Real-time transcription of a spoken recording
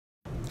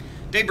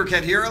Dave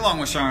Birkett here, along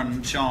with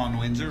Shawn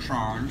Windsor.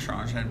 Shawn,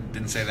 I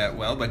didn't say that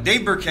well, but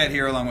Dave Birkett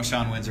here, along with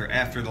Shawn Windsor,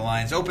 after the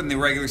Lions opened the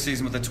regular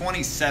season with a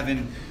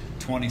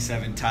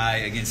 27-27 tie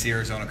against the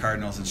Arizona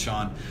Cardinals. And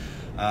Shawn,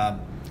 God,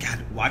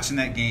 watching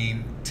that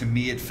game, to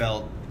me it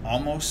felt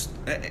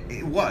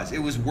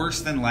it was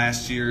worse than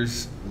last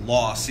year's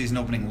season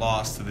opening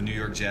loss to the New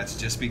York Jets,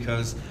 just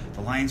because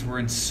the Lions were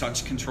in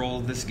such control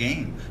of this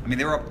game. I mean,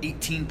 they were up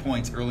 18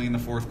 points early in the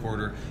fourth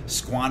quarter,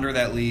 squander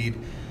that lead,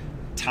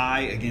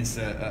 tie against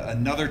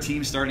another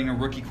team starting a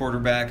rookie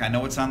quarterback. I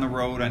know it's on the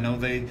road. I know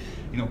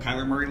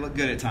Kyler Murray looked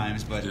good at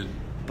times, but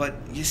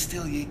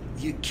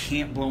you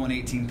can't blow an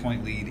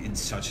 18-point lead in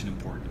such an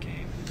important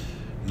game.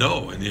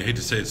 No, and you hate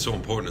to say it's so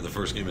important in the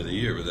first game of the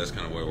year, but that's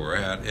kind of where we're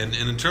at. And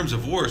in terms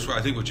of worse,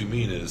 I think what you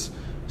mean is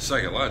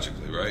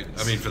psychologically, right?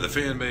 I mean, for the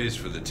fan base,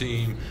 for the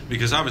team,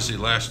 because obviously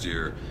last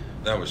year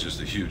that was just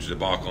a huge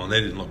debacle, and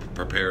they didn't look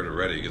prepared or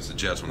ready against the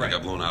Jets when they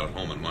got blown out at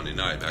home on Monday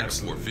night back at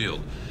Ford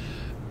Field.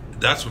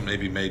 That's what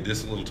maybe made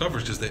this a little tougher,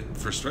 because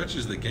for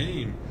stretches of the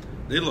game,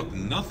 they looked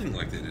nothing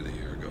like they did a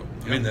year ago.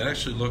 I mean, they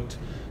actually looked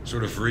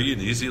sort of free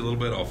and easy a little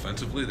bit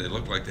offensively. They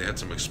looked like they had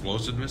some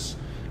explosiveness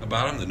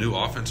about them. The new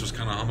offense was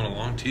kind of humming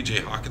along.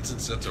 T.J. Hawkinson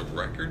sets a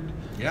record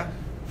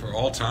for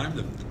all time,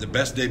 the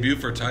best debut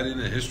for a tight end in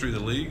the history of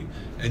the league,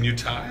 and you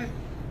tie?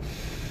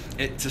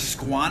 To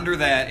squander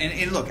that,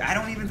 and look, I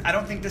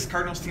don't think this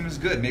Cardinals team is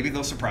good. Maybe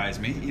they'll surprise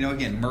me.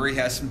 Again, Murray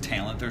has some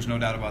talent. There's no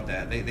doubt about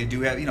that. They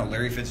do have,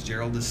 Larry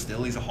Fitzgerald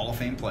he's a Hall of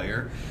Fame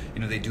player.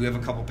 They do have a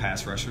couple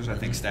pass rushers. I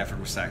think Stafford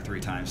was sacked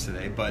 3 times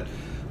today,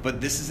 but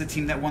this is a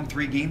team that won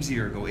 3 games a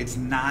year ago. It's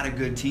not a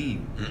good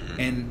team.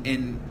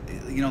 And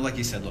like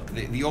you said, look,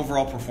 the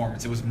overall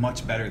performance, it was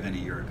much better than a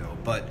year ago.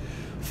 But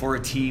for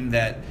a team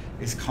that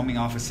is coming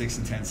off a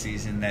 6-10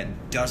 season,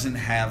 that doesn't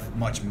have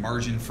much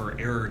margin for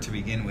error to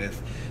begin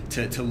with,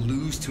 to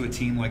lose to a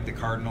team like the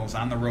Cardinals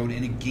on the road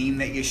in a game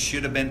that you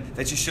should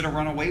have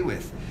run away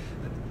with.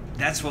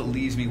 That's what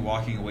leaves me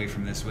walking away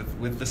from this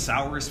with the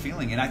sourest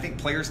feeling. And I think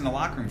players in the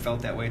locker room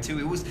felt that way too.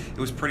 It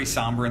was pretty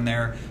somber in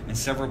there, and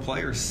several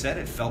players said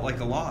it felt like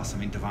a loss. I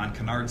mean, Devon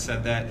Kennard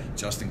said that,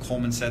 Justin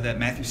Coleman said that,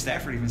 Matthew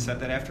Stafford even said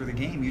that after the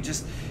game.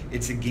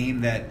 It's a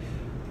game that,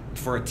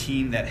 for a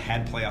team that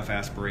had playoff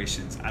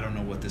aspirations, I don't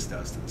know what this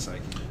does to the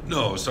psyche.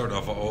 No, starting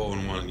off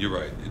 0-1, you're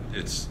right.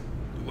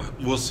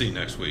 We'll see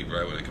next week,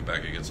 right, when they come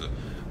back against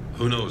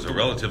who knows, a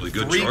relatively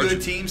good Three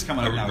good teams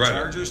coming up now, right.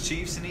 Chargers,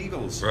 Chiefs, and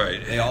Eagles.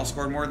 Right. They all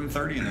scored more than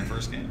 30 in their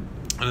first game.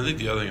 And I think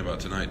the other thing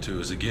about tonight,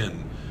 too, is,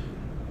 again,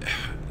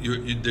 I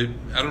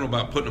don't know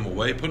about putting them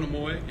away. They weren't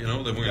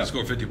going to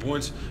score 50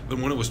 points. But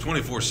when it was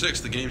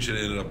 24-6, the game should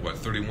have ended up,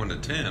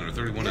 31-10 or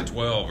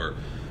 31-12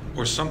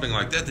 or something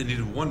like that. They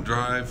needed one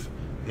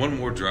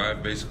more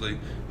drive, basically.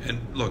 And,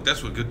 look,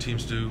 that's what good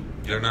teams do.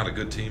 They're not a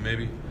good team,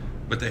 maybe,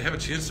 but they have a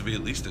chance to be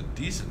at least a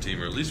decent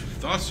team, or at least we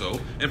thought so.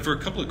 And for a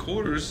couple of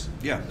quarters,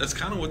 that's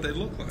kind of what they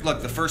look like.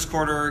 Look, the first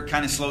quarter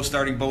kind of slow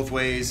starting both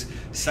ways.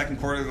 Second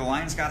quarter, the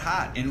Lions got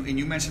hot. And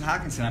you mentioned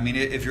Hawkinson. I mean,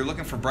 if you're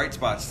looking for bright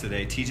spots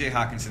today, T.J.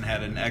 Hawkinson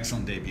had an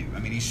excellent debut. I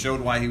mean, he showed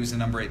why he was the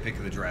number 8 pick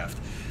of the draft.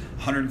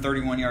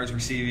 131 yards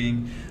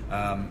receiving,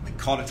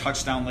 caught a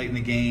touchdown late in the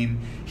game.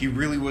 He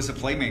really was a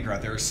playmaker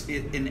out there.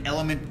 An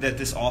element that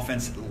this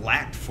offense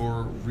lacked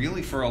for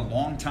a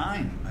long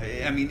time.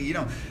 I mean,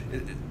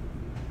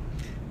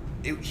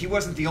 he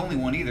wasn't the only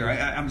one either.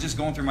 I'm just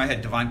going through my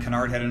head. Devon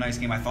Kennard had a nice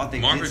game. I thought they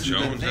Marvin did some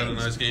Jones good things. had a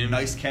nice game.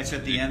 Nice catch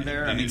at the end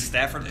there. I mean,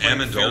 Stafford played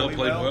Amendola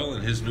played well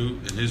in his new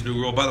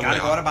role. By the way, got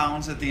out of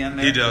bounds at the end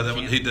there.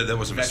 He did. That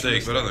was a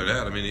mistake. But other than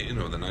that, I mean,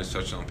 the nice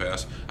touchdown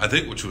pass, I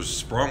think, which was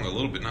sprung a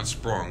little bit, not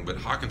sprung, but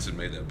Hawkinson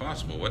made that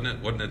possible, wasn't it?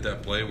 Wasn't it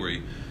that play where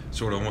he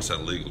sort of almost had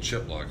a legal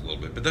chip block a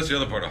little bit? But that's the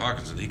other part of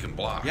Hawkinson. He can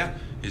block. Yeah.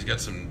 He's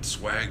got some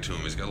swag to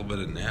him. He's got a little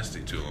bit of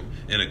nasty to him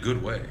in a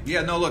good way.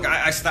 Yeah, no, look,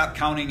 I stopped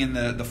counting in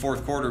the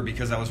fourth quarter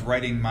because I was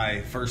writing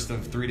my first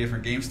of 3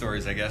 different game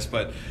stories, I guess.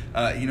 But,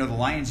 the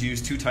Lions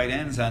used 2 tight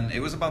ends, and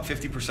it was about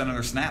 50% of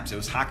their snaps. It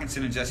was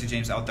Hawkinson and Jesse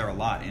James out there a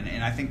lot,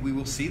 and I think we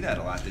will see that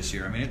a lot this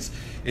year. I mean, it's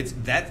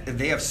that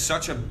they have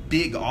such a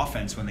big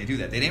offense when they do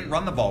that. They didn't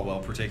run the ball well,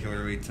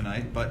 particularly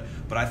tonight, but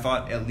I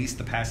thought at least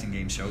the passing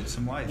game showed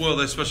some life. Well,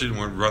 they especially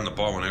didn't run the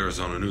ball when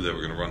Arizona knew they were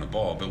going to run the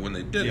ball, but when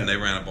they didn't, they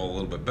ran the ball a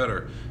little bit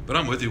better. But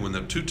I'm with you, when the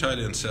 2 tight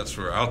end sets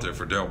were out there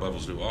for Darrell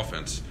Bevell's new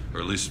offense,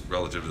 or at least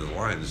relative to the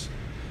Lions,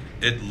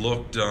 it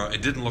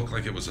didn't look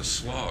like it was a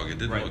slog. It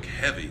didn't look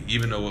heavy,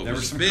 even though it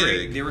was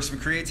big. There was some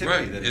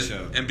creativity that it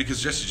showed. And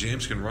because Jesse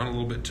James can run a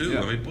little bit too.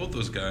 I mean, both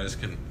those guys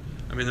can.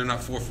 I mean, they're not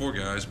 4-4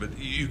 guys, but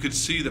you could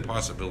see the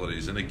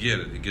possibilities. And again,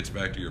 it gets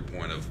back to your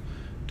point of,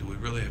 do we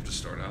really have to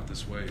start out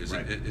this way? Is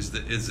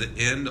the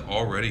end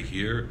already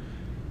here?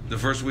 The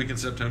first week in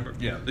September?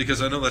 Yeah.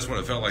 Because I know that's what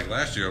it felt like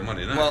last year on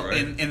Monday night, well,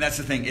 right? and that's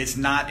the thing. It's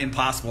not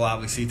impossible,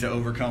 obviously, to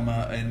overcome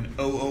an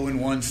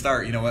 0-1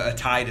 start, a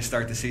tie to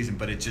start the season,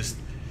 but it just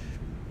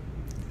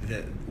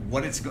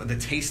the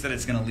taste that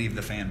it's going to leave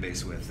the fan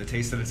base with, the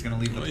taste that it's going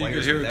to leave the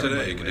players with,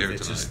 everybody with.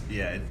 It's just,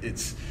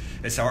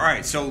 it's all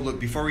right. So look,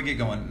 before we get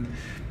going,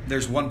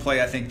 there's one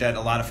play I think that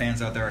a lot of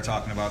fans out there are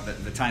talking about,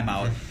 the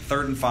timeout,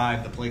 3rd and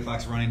 5, the play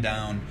clock's running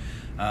down.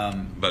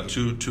 About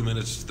 2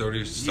 minutes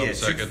 30 some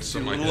seconds,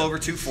 something like that. A little over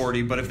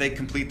 2:40. But if they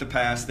complete the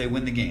pass, they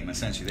win the game.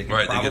 Essentially, they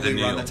can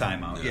probably run the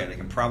timeout. Yeah, they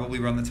can probably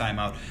run the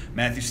timeout.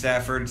 Matthew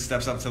Stafford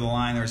steps up to the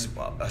line. There's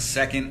a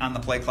second on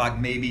the play clock.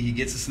 Maybe he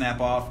gets a snap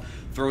off.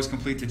 Throws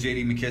complete to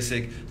J.D.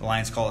 McKissick. The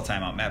Lions call a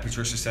timeout. Matt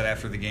Patricia said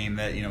after the game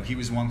that he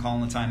was the one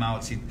calling the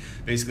timeouts.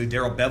 Basically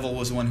Darrell Bevell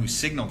was the one who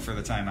signaled for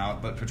the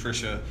timeout, but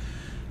Patricia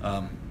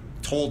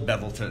told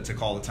Bevell to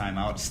call the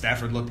timeout.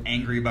 Stafford looked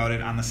angry about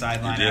it on the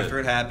sideline after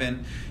it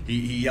happened.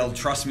 He yelled,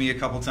 "Trust me," a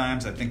couple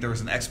times. I think there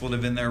was an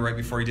expletive in there right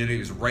before he did it. He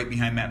was right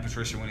behind Matt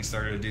Patricia when he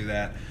started to do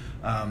that.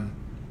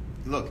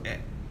 Look,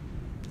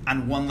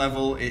 on one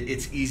level,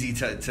 it's easy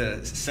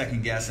to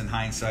second guess in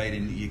hindsight,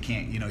 and you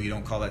can't, you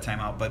don't call that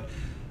timeout. But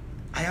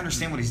I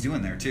understand what he's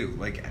doing there too.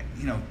 Like,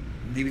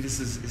 maybe this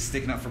is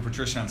sticking up for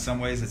Patricia in some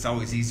ways. It's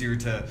always easier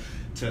to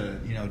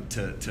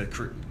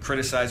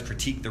criticize,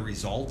 critique the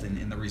result,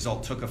 and the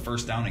result took a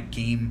first down, a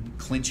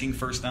game-clinching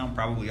first down,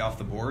 probably off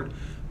the board.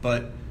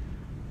 But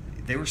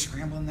they were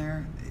scrambling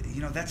there.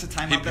 That's a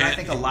timeout that I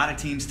think a lot of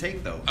teams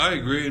take, though. I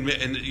agree,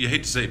 and you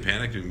hate to say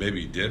panic, and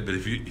maybe he did, but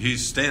if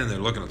he's standing there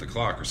looking at the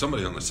clock, or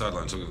somebody on the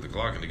sidelines looking at the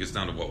clock, and it gets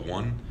down to, what,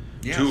 1?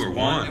 Yeah, 2 or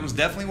 1? It was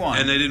definitely 1.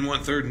 And they didn't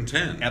want 3rd and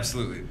 10.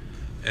 Absolutely.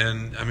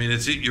 And, I mean,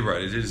 you're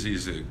right, it is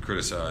easy to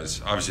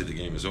criticize. Obviously, the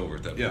game is over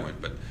at that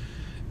point, but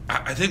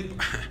I think,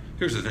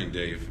 here's the thing,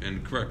 Dave,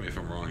 and correct me if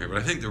I'm wrong here, but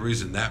I think the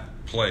reason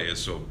that play is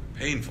so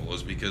painful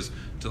is because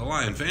to the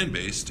Lion fan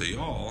base, to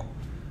y'all,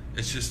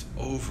 it's just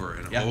over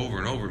and over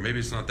and over. Maybe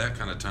it's not that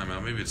kind of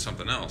timeout. Maybe it's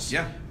something else.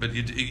 Yeah. But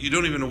you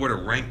don't even know where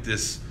to rank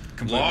this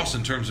loss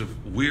in terms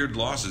of weird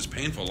losses,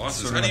 painful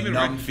losses. Sort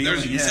of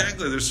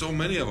Exactly. There's so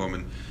many of them.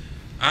 And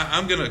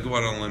I'm going to go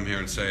out on a limb here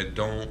and say I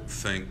don't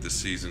think the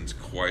season's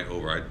quite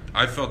over.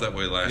 I felt that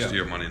way last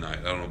year Monday night.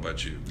 I don't know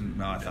about you.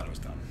 No, I thought it was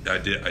done. I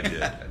did.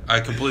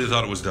 I completely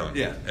thought it was done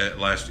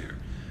last year.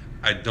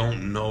 I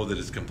don't know that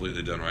it's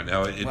completely done right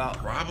now. It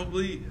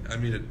probably, I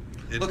mean,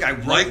 look, I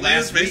wrote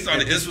last week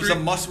that this was a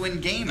must-win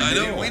game, and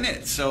they didn't win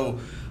it. So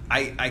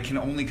I can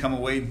only come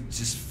away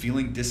just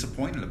feeling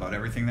disappointed about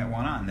everything that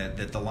went on,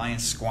 that the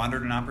Lions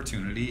squandered an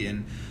opportunity.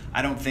 And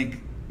I don't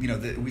think,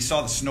 we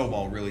saw the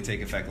snowball really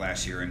take effect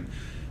last year, and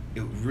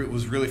it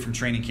was really from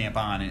training camp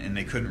on, and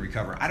they couldn't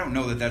recover. I don't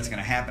know that that's going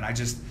to happen.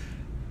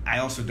 I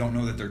also don't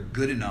know that they're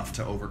good enough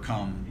to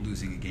overcome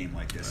losing a game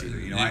like this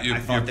either. I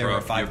thought they were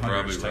a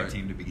 500 type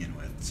team to begin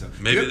with. So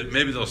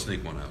maybe they'll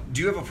sneak one out.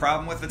 Do you have a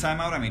problem with the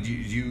timeout? I mean, do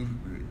you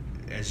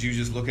as you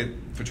just look at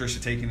Patricia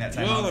taking that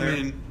timeout there? Well,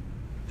 I mean,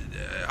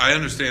 I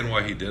understand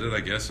why he did it, I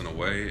guess, in a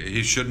way.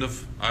 He shouldn't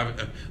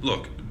have.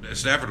 Look,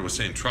 Stafford was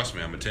saying, "Trust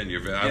me, I'm a 10-year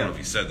vet." I don't know if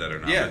he said that or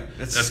not. Yeah,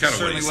 that's kind of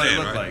what he's saying,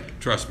 right? Like.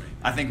 Trust me.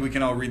 I think we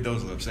can all read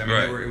those lips. I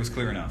mean, it was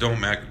clear enough. Don't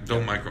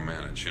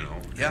micromanage,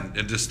 Yeah.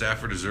 And does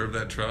Stafford deserve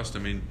that trust? I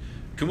mean,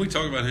 can we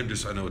talk about him?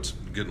 Just, I know it's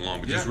getting long,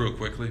 but just real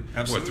quickly.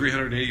 Absolutely. What,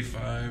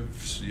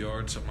 385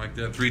 yards, something like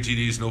that? 3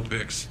 TDs, no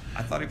picks.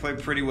 I thought he played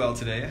pretty well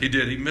today. He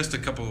did. He missed a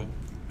couple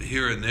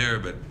here and there,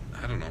 but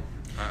I don't know.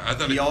 I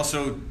thought he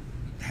also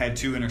had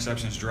 2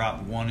 interceptions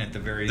dropped, one at the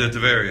very end. At the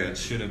very end.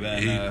 Should have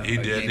been. He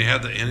did. And he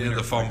had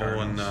the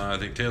fumble, and I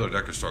think Taylor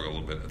Decker struggled a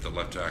little bit at the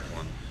left tackle,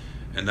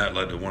 and that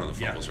led to one of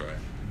the fumbles, right?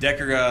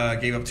 Decker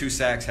gave up 2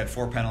 sacks, had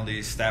 4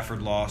 penalties.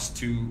 Stafford lost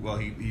 2. Well,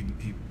 he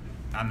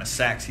on the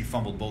sacks, he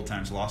fumbled both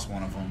times, lost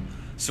one of them.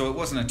 So it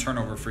wasn't a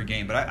turnover-free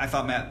game. But I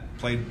thought Matt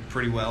played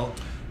pretty well.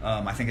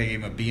 I think I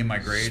gave him a B in my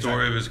grades.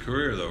 Story of his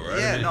career, though, right?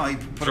 Yeah, he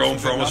put thrown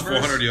for almost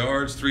 400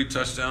 yards, 3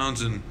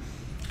 touchdowns, and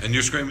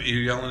you're screaming,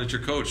 you're yelling at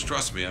your coach.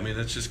 Trust me. I mean,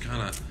 it's just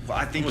kind of. Well,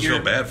 I think you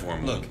feel bad for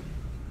him. Look,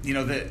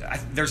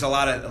 there's a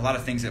lot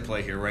of things at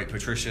play here, right?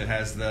 Patricia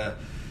has the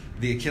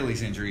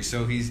Achilles injury,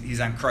 so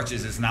he's on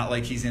crutches. It's not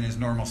like he's in his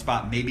normal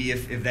spot. Maybe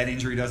if that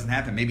injury doesn't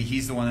happen, maybe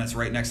he's the one that's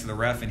right next to the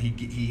ref, and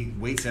he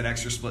waits that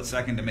extra split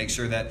second to make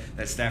sure that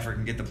Stafford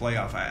can get the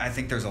playoff. I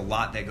think there's a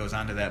lot that goes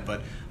onto that,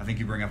 but I think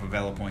you bring up a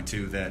valid point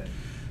too that.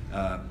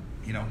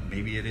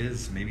 Maybe it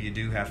is. Maybe you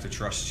do have to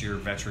trust your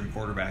veteran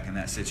quarterback in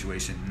that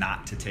situation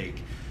not to take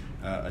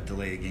a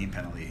delay of game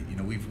penalty.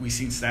 We've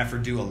seen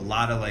Stafford do a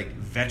lot of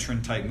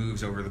veteran type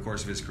moves over the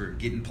course of his career,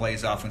 getting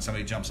plays off when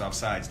somebody jumps off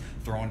sides,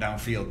 throwing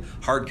downfield,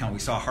 hard count. We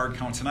saw a hard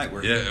count tonight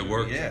where it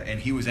worked. Yeah, and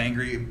he was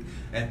angry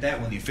at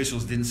that when the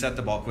officials didn't set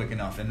the ball quick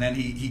enough, and then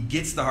he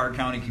gets the hard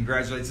count. He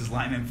congratulates his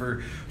lineman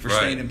for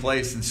staying in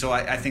place, and so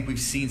I think we've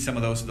seen some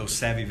of those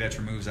savvy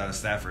veteran moves out of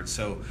Stafford.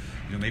 So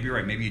maybe you're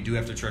right. Maybe you do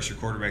have to trust your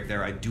quarterback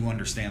there. I do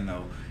understand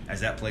though,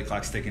 as that play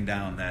clock's ticking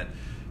down, that.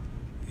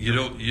 You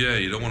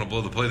don't want to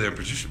blow the play there. And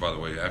Patricia, by the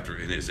way, after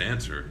in his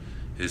answer,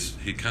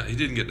 he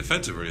didn't get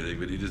defensive or anything,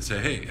 but he did say,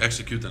 "Hey,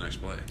 execute the next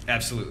play."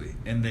 Absolutely,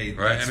 and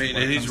right. I mean,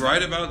 and he's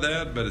right about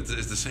that, but at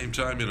the same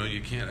time, you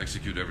can't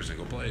execute every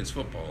single play. It's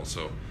football,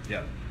 so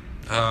yeah.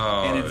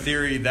 Oh. And in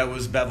theory, that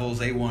was Bevel's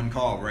A1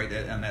 call, right,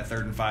 on that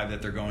 3rd and 5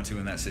 that they're going to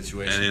in that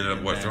situation. And he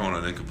ended up throwing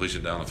an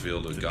incompletion down the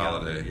field to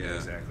Galladay. Yeah,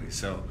 exactly.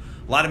 So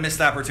a lot of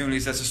missed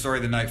opportunities. That's the story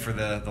of the night for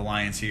the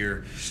Lions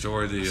here.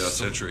 Story of the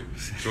century.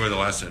 Story of the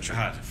last century.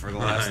 God, for the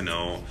last I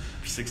know.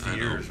 60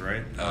 years,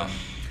 right?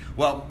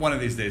 Well, one of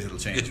these days it'll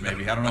change,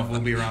 maybe. I don't know if we'll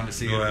be around to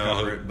see it or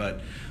cover it,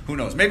 but who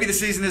knows? Maybe the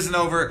season isn't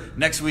over.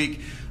 Next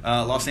week,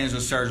 Los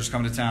Angeles Chargers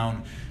come to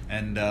town.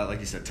 And like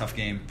you said, tough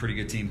game, pretty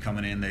good team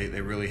coming in.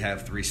 They really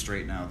have 3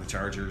 straight now. The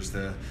Chargers,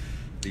 the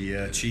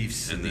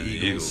Chiefs, and the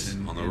Eagles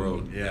on the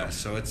road. Yeah,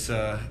 so it's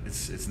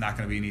not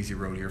going to be an easy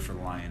road here for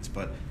the Lions,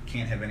 but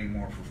can't have any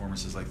more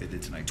performances like they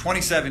did tonight.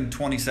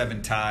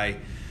 27-27 tie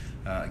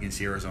against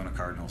the Arizona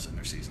Cardinals in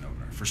their season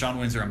opener. For Shawn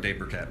Windsor, I'm Dave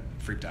Birkett,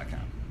 Freep.com.